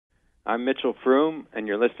I'm Mitchell Froome, and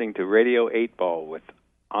you're listening to Radio 8 Ball with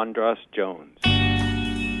Andras Jones.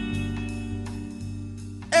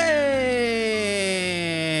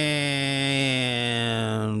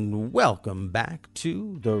 And welcome back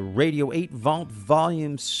to the Radio 8 Vault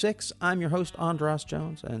Volume 6. I'm your host, Andras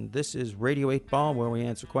Jones, and this is Radio 8 Ball, where we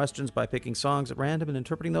answer questions by picking songs at random and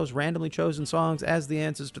interpreting those randomly chosen songs as the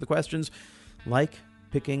answers to the questions, like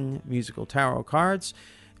picking musical tarot cards.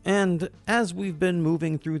 And as we've been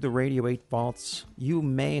moving through the Radio 8 Vaults, you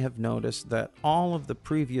may have noticed that all of the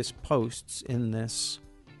previous posts in this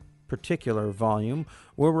particular volume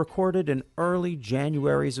were recorded in early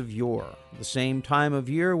Januaries of yore, the same time of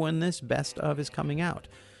year when this best of is coming out.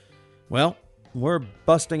 Well, we're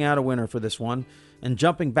busting out a winner for this one and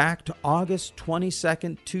jumping back to August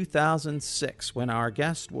 22nd, 2006, when our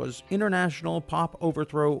guest was International Pop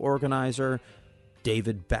Overthrow organizer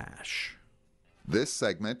David Bash. This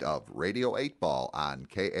segment of Radio 8 Ball on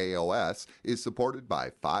KAOS is supported by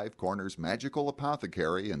Five Corners Magical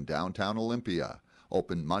Apothecary in downtown Olympia.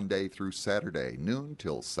 Open Monday through Saturday, noon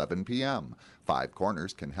till 7 p.m. Five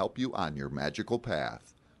Corners can help you on your magical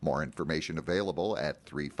path. More information available at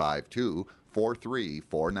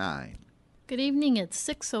 352-4349. Good evening, it's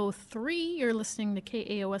 6:03. You're listening to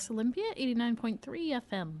KAOS Olympia, 89.3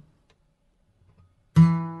 FM.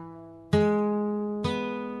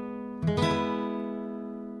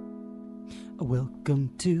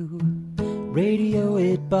 Welcome to Radio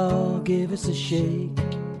 8 Ball, give us a shake.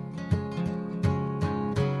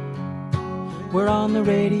 We're on the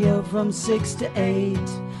radio from 6 to 8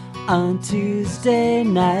 on Tuesday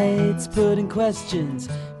nights, putting questions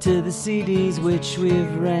to the CDs which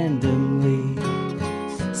we've randomly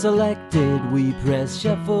selected. We press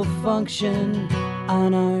shuffle function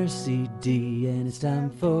on our CD, and it's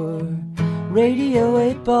time for Radio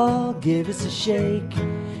 8 Ball, give us a shake.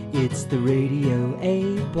 It's the Radio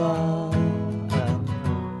 8 Ball.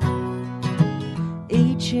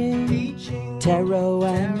 I Ching, tarot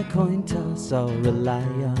and the coin toss all rely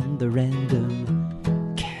on the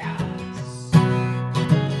random chaos.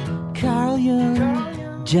 Carl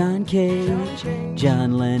Jung, John Cage,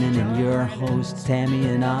 John Lennon, and your hosts Tammy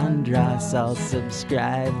and Andras all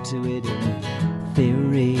subscribe to it in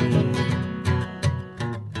theory.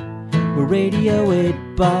 We're Radio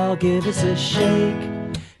 8 Ball, give us a shake.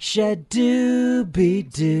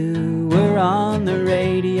 Shadooby-doo, we're on the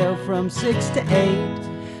radio from 6 to 8.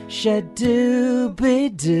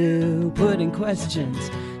 Shadooby-doo, putting questions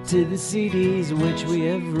to the CDs which we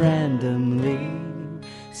have randomly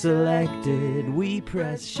selected. We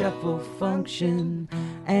press shuffle function,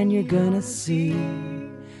 and you're gonna see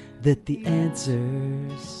that the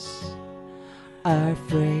answers are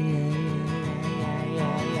free.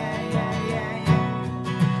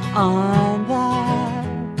 On that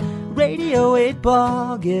Radio 8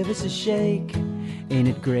 Ball, give us a shake. Ain't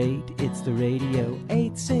it great? It's the radio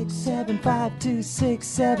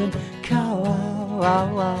 867-5267.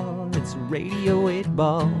 Call. It's Radio 8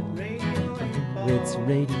 Ball. It's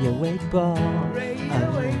Radio 8 Ball.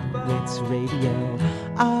 It's Radio.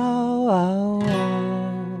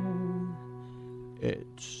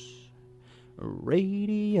 It's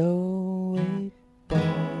Radio 8 Ball.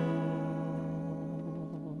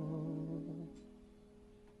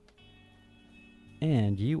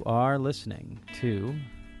 And you are listening to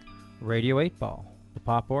Radio 8 Ball, the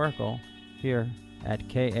Pop Oracle, here at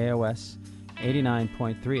KAOS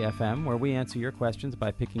 89.3 FM, where we answer your questions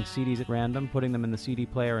by picking CDs at random, putting them in the CD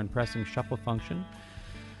player, and pressing shuffle function.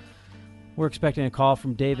 We're expecting a call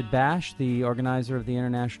from David Bash, the organizer of the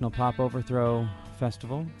International Pop Overthrow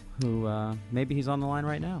Festival, who maybe he's on the line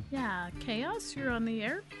right now. Yeah, Chaos, you're on the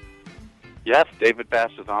air. Yes, David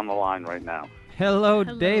Bash is on the line right now. Hello,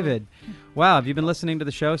 David. Wow, have you been listening to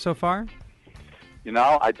the show so far? You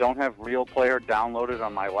know, I don't have Real Player downloaded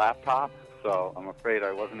on my laptop, so I'm afraid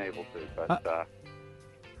I wasn't able to. But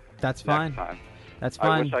that's fine. Next time. That's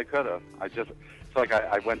fine. I wish I could have.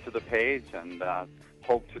 I went to the page and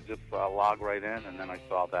hoped to just log right in, and then I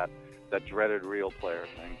saw that dreaded Real Player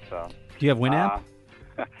thing. So. Do you have Winamp?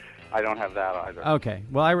 I don't have that either. Okay.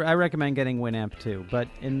 Well, I recommend getting Winamp too, but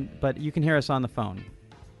you can hear us on the phone.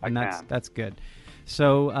 And that's good.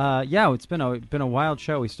 So it's been a wild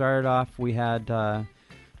show. We started off. We had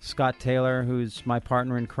Scott Taylor, who's my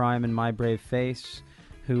partner in crime in My Brave Face,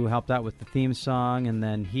 who helped out with the theme song, and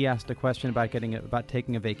then he asked a question about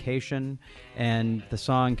taking a vacation, and the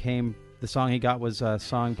song he got was a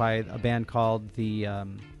song by a band called the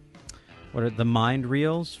Mind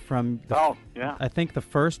Reels from I think the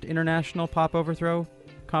first International Pop Overthrow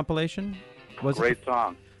compilation. Great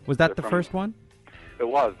song. Was that the first one? It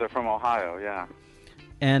was. They're from Ohio, yeah.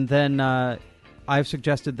 And then I I've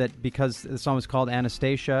suggested that because the song was called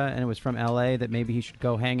Anastasia and it was from L.A., that maybe he should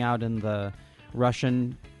go hang out in the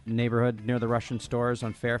Russian neighborhood near the Russian stores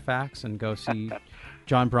on Fairfax and go see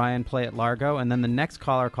John Bryan play at Largo. And then the next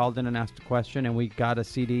caller called in and asked a question, and we got a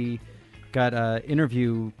CD, got an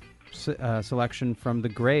interview selection from the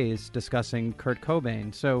Grays discussing Kurt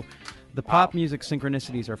Cobain. So the pop music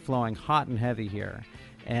synchronicities are flowing hot and heavy here.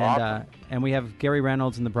 And and we have Gary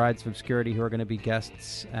Reynolds and the Brides of Obscurity, who are going to be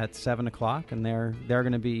guests at 7 o'clock, and they're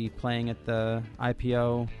going to be playing at the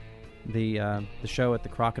IPO, the show at the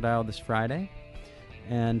Crocodile this Friday.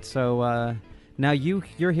 And so now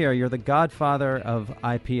you're here. You're the godfather of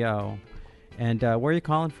IPO. And where are you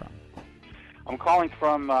calling from? I'm calling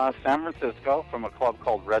from San Francisco, from a club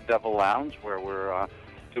called Red Devil Lounge, where we're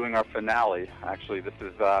doing our finale. Actually, this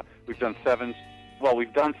is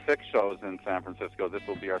we've done 6 shows in San Francisco. This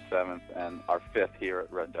will be our 7th and our 5th here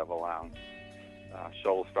at Red Devil Lounge.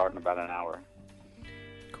 Show will start in about an hour.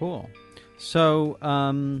 Cool. So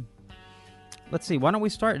let's see. Why don't we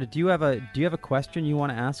start? Do you have a question you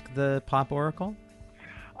want to ask the Pop Oracle?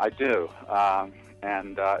 I do,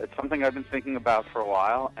 and it's something I've been thinking about for a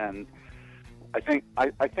while, and I think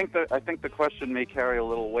the question may carry a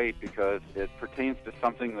little weight because it pertains to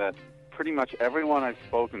something that pretty much everyone I've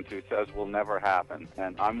spoken to says will never happen,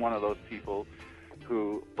 and I'm one of those people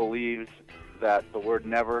who believes that the word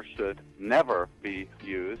never should never be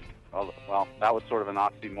used. Well, that was sort of an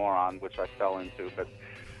oxymoron, which I fell into, but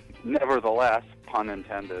nevertheless, pun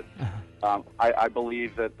intended, I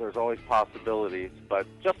believe that there's always possibilities, but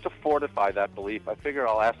just to fortify that belief, I figure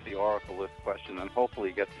I'll ask the Oracle this question and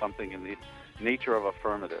hopefully get something in the nature of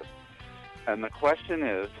affirmative. And the question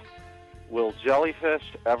is, will Jellyfish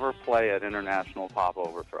ever play at International Pop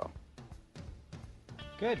Overthrow?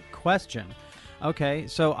 Good question. Okay,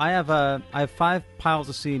 so I have 5 piles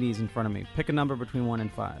of CDs in front of me. Pick a number between 1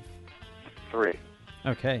 and 5. 3.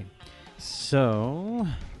 Okay, so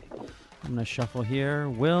I'm going to shuffle here.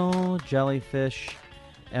 Will Jellyfish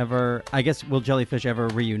ever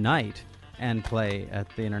reunite and play at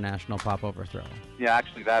the International Pop Overthrow? Yeah,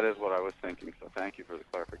 actually, that is what I was thinking, so thank you for the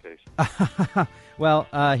clarification. Well,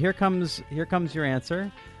 here comes your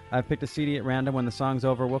answer. I've picked a CD at random. When the song's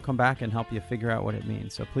over, we'll come back and help you figure out what it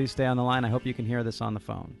means. So please stay on the line. I hope you can hear this on the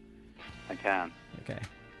phone. I can. Okay,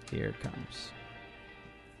 here it comes.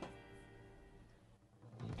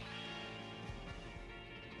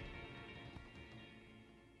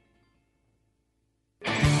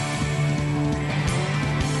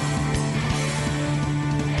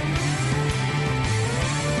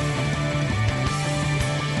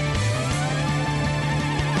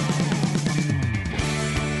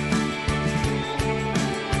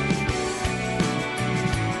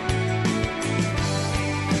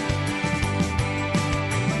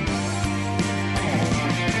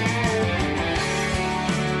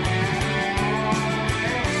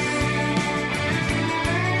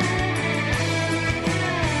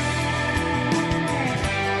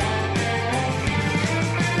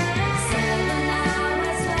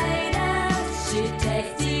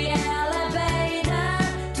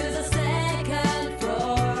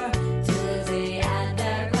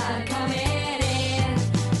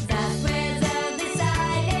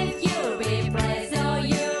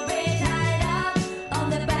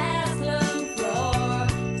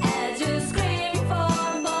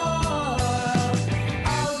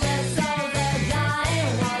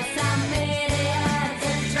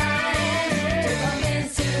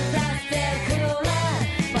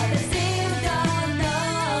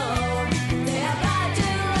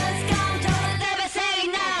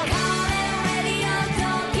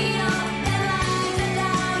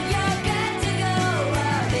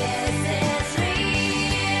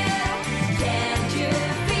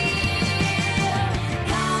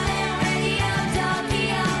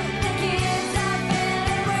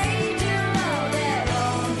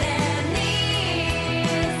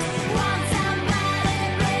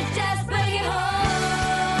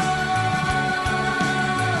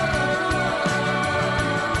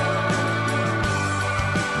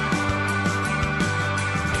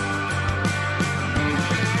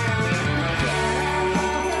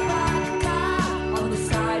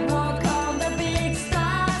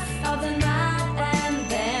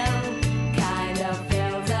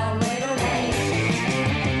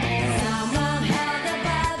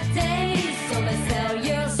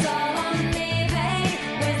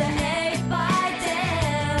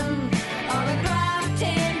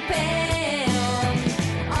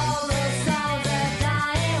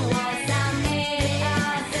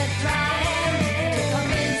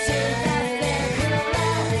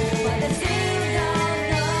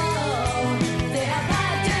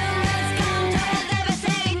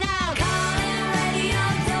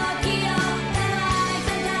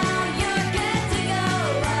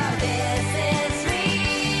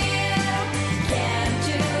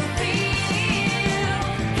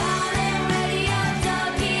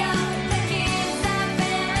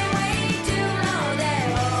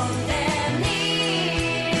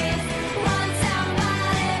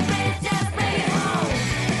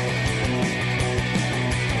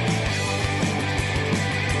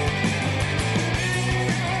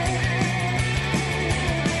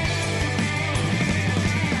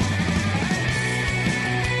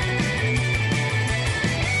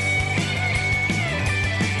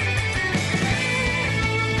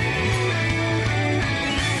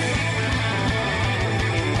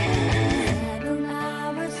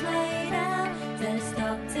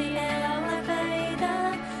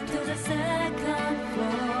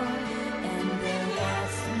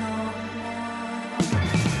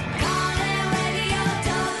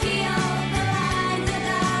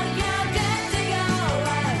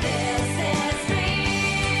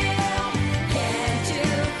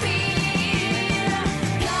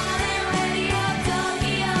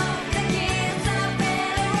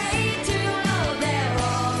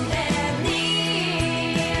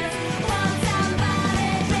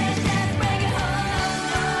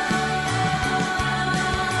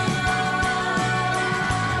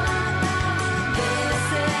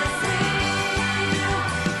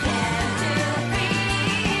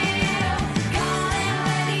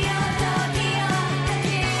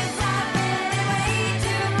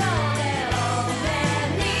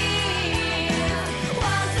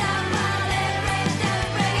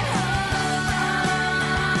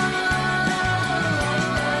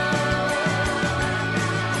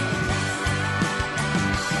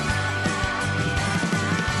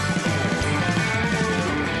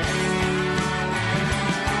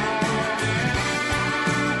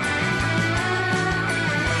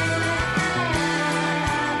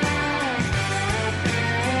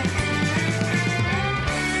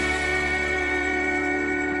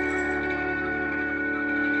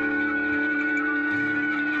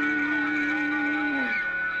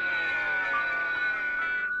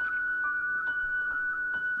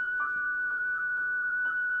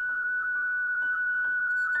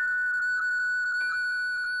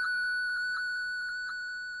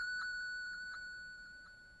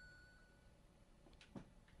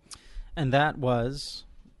 And that was,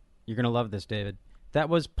 you're going to love this, David. That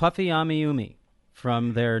was Puffy Amiyumi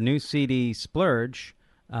from their new CD, Splurge,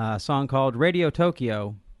 a song called Radio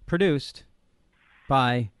Tokyo, produced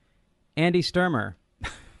by Andy Sturmer,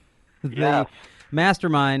 the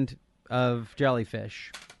mastermind of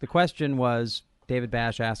Jellyfish. The question was, David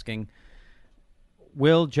Bash asking,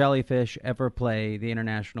 will Jellyfish ever play the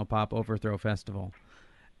International Pop Overthrow Festival?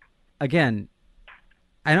 Again,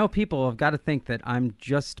 I know people have got to think that I'm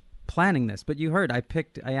just planning this, but you heard I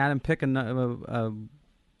had him pick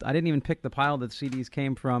I didn't even pick the pile that the CDs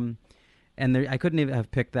came from, and I couldn't even have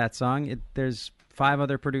picked that song. There's 5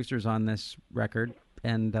 other producers on this record,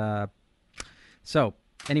 and so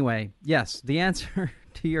anyway, yes, the answer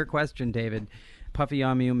to your question, David, Puffy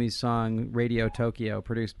Amiyumi's song Radio Tokyo,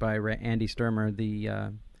 produced by Andy Sturmer,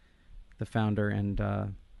 the founder and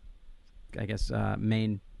I guess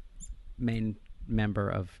main member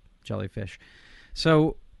of Jellyfish.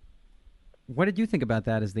 So what did you think about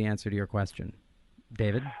that as the answer to your question,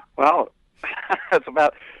 David? Well, it's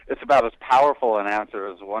about as powerful an answer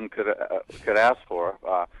as one could ask for.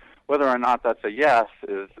 Whether or not that's a yes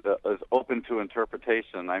is open to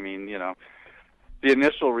interpretation. I mean, the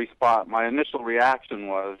initial response, my initial reaction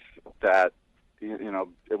was that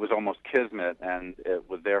it was almost kismet, and it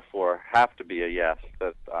would therefore have to be a yes.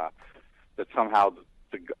 That somehow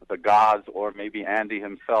the gods, or maybe Andy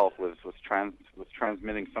himself, was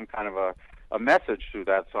transmitting some kind of a message through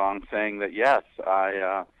that song, saying that yes,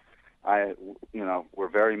 we're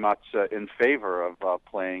very much in favor of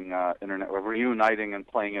playing reuniting and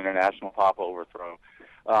playing International Pop Overthrow.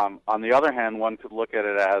 On the other hand, one could look at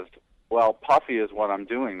it as, well, Puffy is what I'm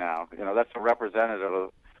doing now. That's a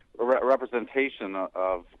representation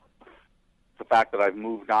of the fact that I've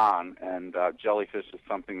moved on, and Jellyfish is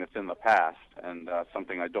something that's in the past and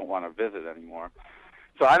something I don't want to visit anymore.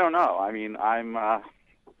 So I don't know. I mean, I'm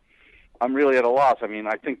really at a loss. I mean,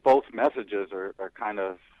 I think both messages are kind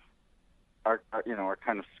of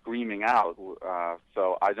screaming out.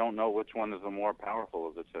 So I don't know which one is the more powerful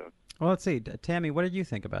of the two. Well, let's see, Tammy, what did you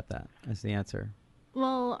think about that as the answer?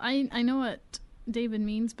 Well, I know what David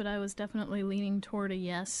means, but I was definitely leaning toward a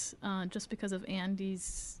yes, just because of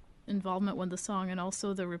Andy's involvement with the song, and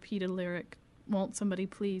also the repeated lyric, "Won't somebody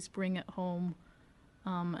please bring it home?"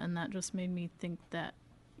 And that just made me think that,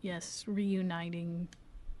 yes, reuniting,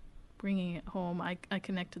 bringing it home, I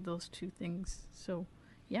connected those two things. So,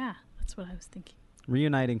 yeah, that's what I was thinking.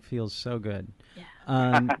 Reuniting feels so good. Yeah.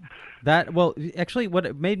 Actually, what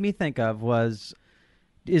it made me think of was,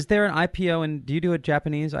 is there an IPO, and do you do a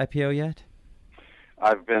Japanese IPO yet?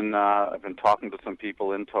 I've been talking to some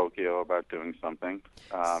people in Tokyo about doing something.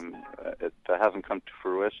 It hasn't come to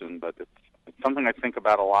fruition, but it's something I think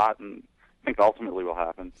about a lot, and I think ultimately will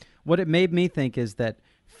happen. What it made me think is that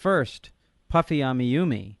first, Puffy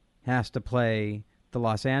Amiyumi has to play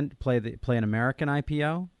play an American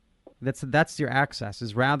IPO. That's your access.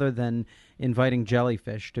 Is rather than inviting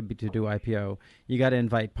Jellyfish to do IPO, you got to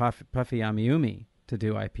invite Puffy Amiyumi to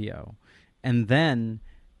do IPO, and then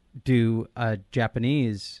do a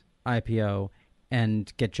Japanese IPO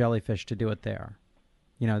and get Jellyfish to do it there.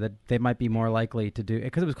 That they might be more likely to do it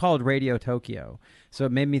because it was called Radio Tokyo. So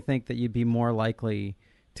it made me think that you'd be more likely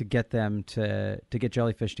to get them to get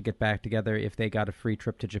Jellyfish to get back together if they got a free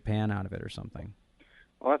trip to Japan out of it or something.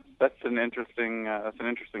 Well, that's an interesting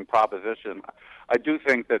proposition. I do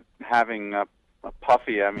think that having a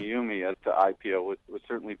Puffy Amiyumi at the IPO would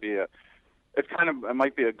certainly be it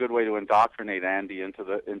might be a good way to indoctrinate Andy into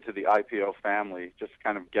the IPO family. Just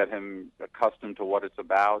kind of get him accustomed to what it's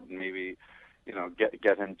about, and maybe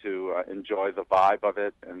get him to enjoy the vibe of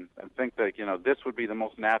it, and think that this would be the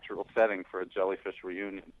most natural setting for a Jellyfish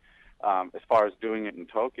reunion. As far as doing it in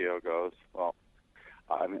Tokyo goes, well,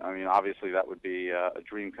 I mean, obviously that would be a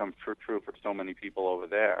dream come true for so many people over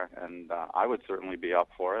there, and I would certainly be up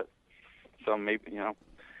for it. So maybe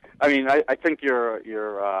I mean, I think your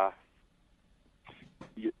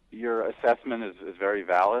assessment is very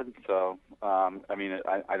valid. So I mean,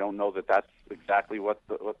 I don't know that that's exactly what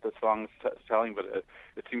the song is telling, but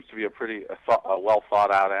it seems to be a well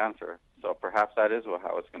thought out answer. So perhaps that is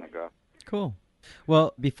how it's going to go. Cool.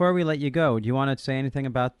 Well, before we let you go, do you want to say anything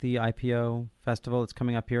about the IPO festival that's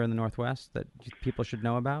coming up here in the Northwest that people should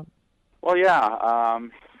know about? Well, yeah.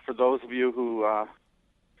 For those of you who, I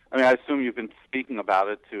assume you've been speaking about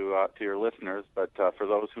it to your listeners, but for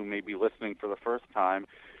those who may be listening for the first time,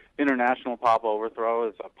 International Pop Overthrow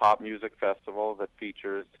is a pop music festival that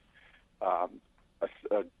features a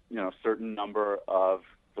certain number of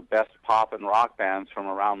the best pop and rock bands from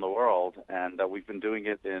around the world, and we've been doing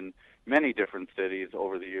it in many different cities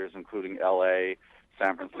over the years, including L.A.,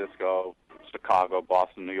 San Francisco, Chicago,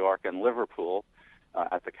 Boston, New York, and Liverpool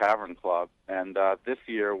at the Cavern Club. And this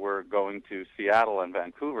year we're going to Seattle and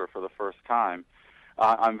Vancouver for the first time.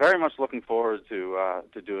 I'm very much looking forward to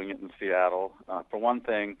doing it in Seattle. For one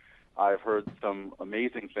thing, I've heard some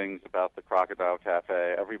amazing things about the Crocodile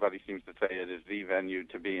Cafe. Everybody seems to say it is the venue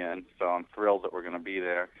to be in, so I'm thrilled that we're going to be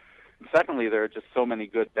there. And secondly, there are just so many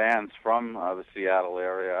good bands from the Seattle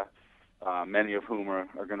area, many of whom are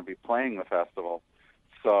going to be playing the festival.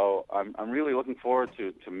 So I'm really looking forward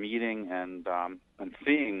to meeting and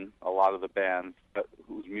seeing a lot of the bands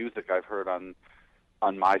whose music I've heard on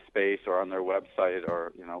MySpace or on their website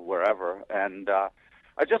or wherever. And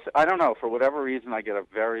I don't know, for whatever reason I get a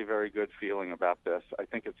very, very good feeling about this. I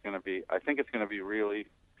think it's going to be really,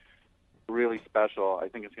 really special. I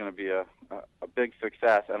think it's going to be a big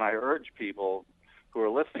success, and I urge people who are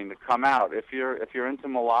listening to come out. If you're into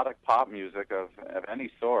melodic pop music of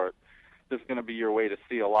any sort, this is going to be your way to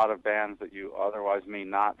see a lot of bands that you otherwise may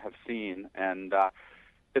not have seen. And the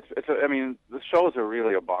shows are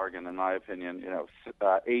really a bargain, in my opinion.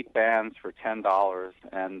 8 bands for $10,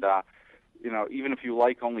 and even if you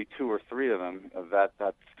like only 2 or 3 of them,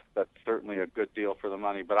 that's certainly a good deal for the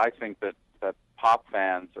money. But I think that pop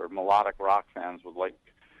fans or melodic rock fans would like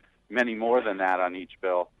many more than that on each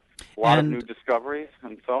bill. A lot of new discoveries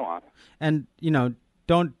and so on. And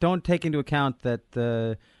don't take into account that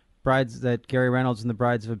that Gary Reynolds and the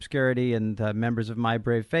Brides of Obscurity and members of My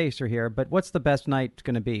Brave Face are here. But what's the best night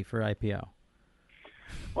going to be for IPO?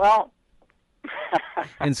 Well,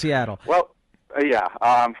 in Seattle. Well, yeah.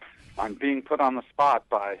 I'm being put on the spot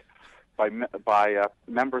by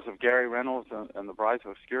members of Gary Reynolds and the Brides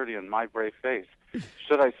of Obscurity and My Brave Face.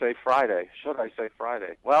 Should I say Friday?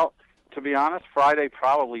 Well, to be honest, Friday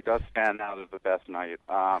probably does stand out as the best night.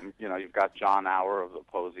 You've got John Auer of the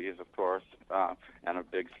Posies, of course, and a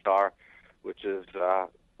big star, which is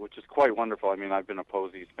quite wonderful. I mean, I've been a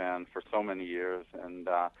Posies fan for so many years, and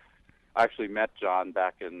I actually met John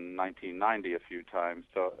back in 1990 a few times.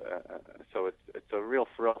 So it's a real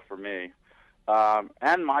thrill for me.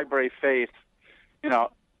 And My Brave Face,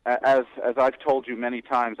 as I've told you many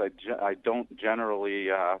times, I don't generally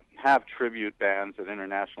have tribute bands at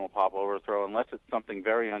International Pop Overthrow unless it's something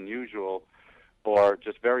very unusual or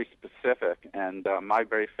just very specific. And My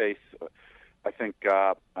Brave Face, I think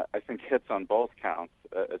hits on both counts.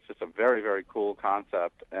 It's just a very, very cool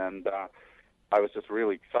concept, and I was just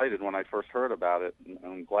really excited when I first heard about it, and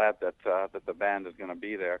I'm glad that the band is going to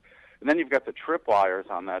be there. And then you've got the Tripwires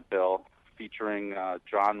on that bill, featuring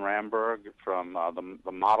John Ramberg from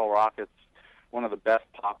the Model Rockets, one of the best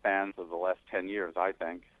pop bands of the last 10 years, I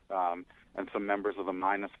think, and some members of the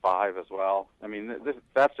 -5 as well. I mean,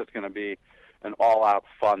 that's just going to be an all-out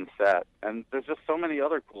fun set. And there's just so many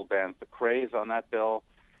other cool bands. The Craze on that bill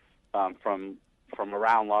from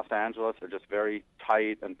around Los Angeles are just very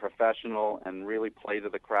tight and professional and really play to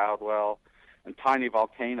the crowd well. And Tiny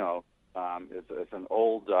Volcano is an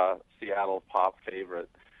old Seattle pop favorite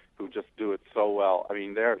who just do it so well. I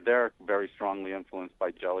mean, they're very strongly influenced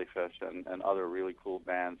by Jellyfish and other really cool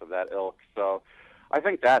bands of that ilk. So I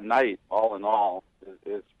think that night, all in all,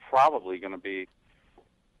 is probably going to be,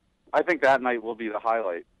 I think that night will be the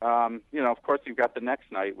highlight. Of course, you've got the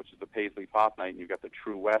next night, which is the Paisley Pop Night, and you've got the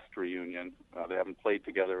True West reunion. They haven't played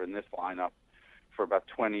together in this lineup for about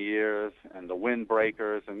 20 years, and the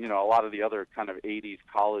Windbreakers, and, a lot of the other kind of 80s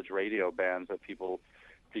college radio bands that people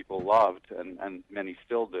loved, and many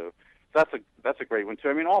still do. So that's a great one too.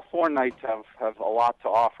 I mean, all 4 nights have a lot to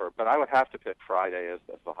offer, but I would have to pick Friday as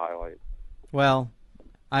the highlight. Well,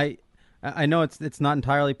 I know it's not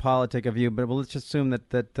entirely politic of you, but let's just assume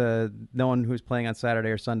that no one who's playing on Saturday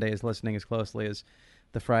or Sunday is listening as closely as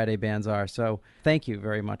the Friday bands are. So thank you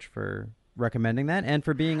very much for recommending that and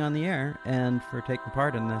for being on the air and for taking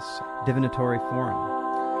part in this divinatory forum.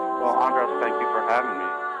 Well, Andras, thank you for having me.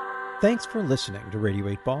 Thanks for listening to Radio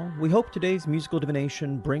 8 Ball. We hope today's musical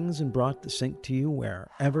divination brings and brought the sync to you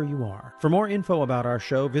wherever you are. For more info about our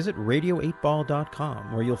show, visit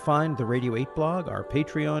radio8ball.com, where you'll find the Radio 8 blog, our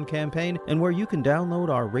Patreon campaign, and where you can download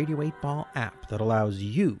our Radio 8 Ball app that allows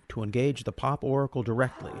you to engage the Pop Oracle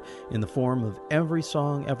directly in the form of every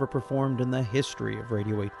song ever performed in the history of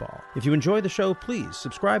Radio 8 Ball. If you enjoy the show, please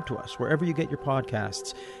subscribe to us wherever you get your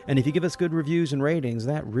podcasts. And if you give us good reviews and ratings,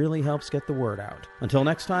 that really helps get the word out. Until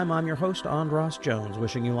next time, I'm your host, Andras Jones,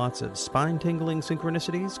 wishing you lots of spine-tingling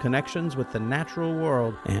synchronicities, connections with the natural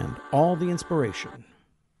world, and all the inspiration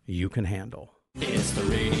you can handle. It's the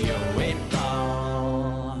Radio 8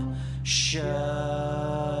 Ball Show.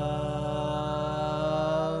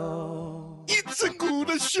 It's a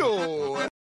good show.